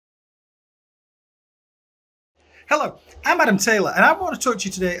Hello, I'm Adam Taylor and I want to talk to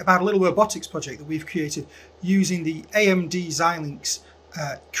you today about a little robotics project that we've created using the AMD Xilinx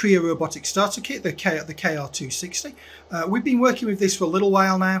Kria Robotics Starter Kit, the KR260. We've been working with this for a little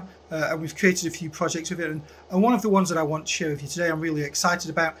while now and we've created a few projects with it, and one of the ones that I want to share with you today I'm really excited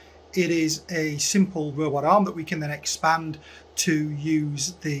about. It is a simple robot arm that we can then expand to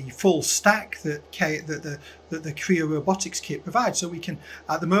use the full stack that the Kria Robotics Kit provides. So we can,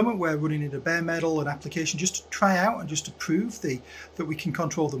 at the moment, we're running in a bare metal, an application just to try out and just to prove that we can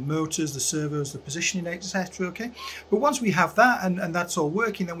control the motors, the servos, the positioning, etc. Okay, but once we have that and that's all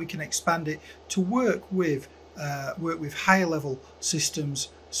working, then we can expand it to work with higher level systems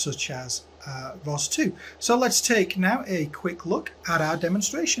such as ROS2. So let's take now a quick look at our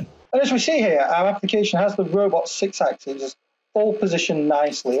demonstration. And as we see here, our application has the robot 6 axes all positioned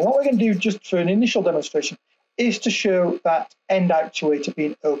nicely. And what we're going to do just for an initial demonstration is to show that end actuator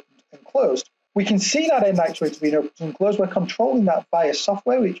being opened and closed. We can see that end actuator being opened and closed. We're controlling that via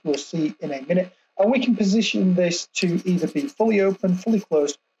software, which we'll see in a minute. And we can position this to either be fully open, fully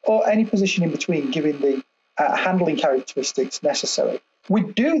closed, or any position in between, given the handling characteristics necessary. We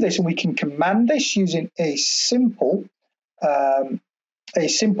do this and we can command this using a simple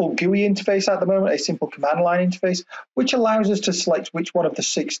GUI interface at the moment, a simple command line interface, which allows us to select which one of the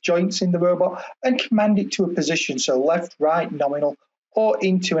 6 joints in the robot and command it to a position, so left, right, nominal, or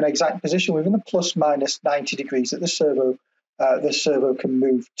into an exact position within the plus minus 90 degrees that the servo can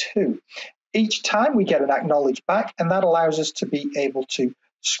move to. Each time we get an acknowledge back, and that allows us to be able to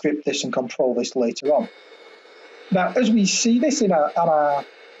script this and control this later on. Now, as we see this in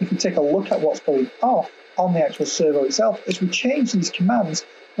if we take a look at what's going on the actual servo itself, as we change these commands,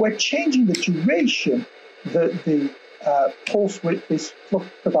 we're changing the duration that the pulse width is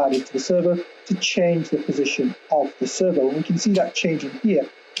provided to the servo to change the position of the servo. And we can see that changing here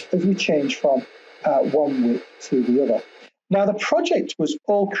as we change from one width to the other. Now, the project was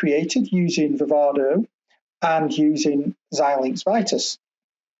all created using Vivado and using Xilinx Vitus.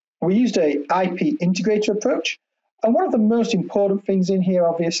 We used a IP integrator approach, and one of the most important things in here,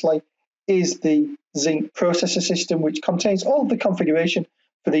 obviously, is the Zinc processor system, which contains all of the configuration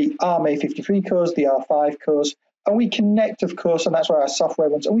for the ARM A53 cores, the R5 cores, and we connect, of course, and that's where our software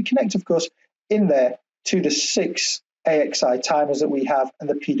runs, and we connect, of course, in there to the 6 AXI timers that we have and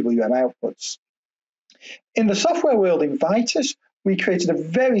the PWM outputs. In the software world in Vitus, we created a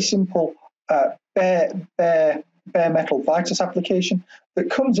very simple bare metal Vitus application that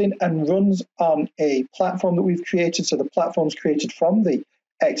comes in and runs on a platform that we've created. So the platform's created from the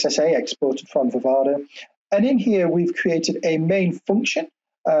XSA, exported from Vivado, and in here we've created a main function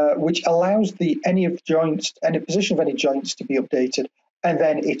which allows any position of any joints to be updated, and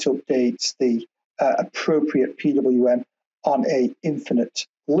then it updates the appropriate PWM on a infinite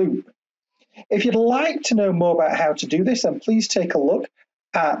loop. If you'd like to know more about how to do this, then please take a look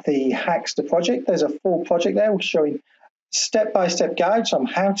at the Hackster project. There's a full project there showing step-by-step guides on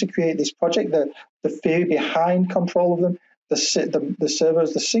how to create this project, the theory behind control of them, the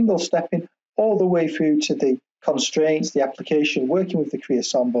servos, the single stepping, all the way through to the constraints, the application, working with the Kria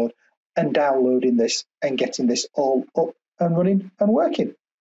board, and downloading this and getting this all up and running and working.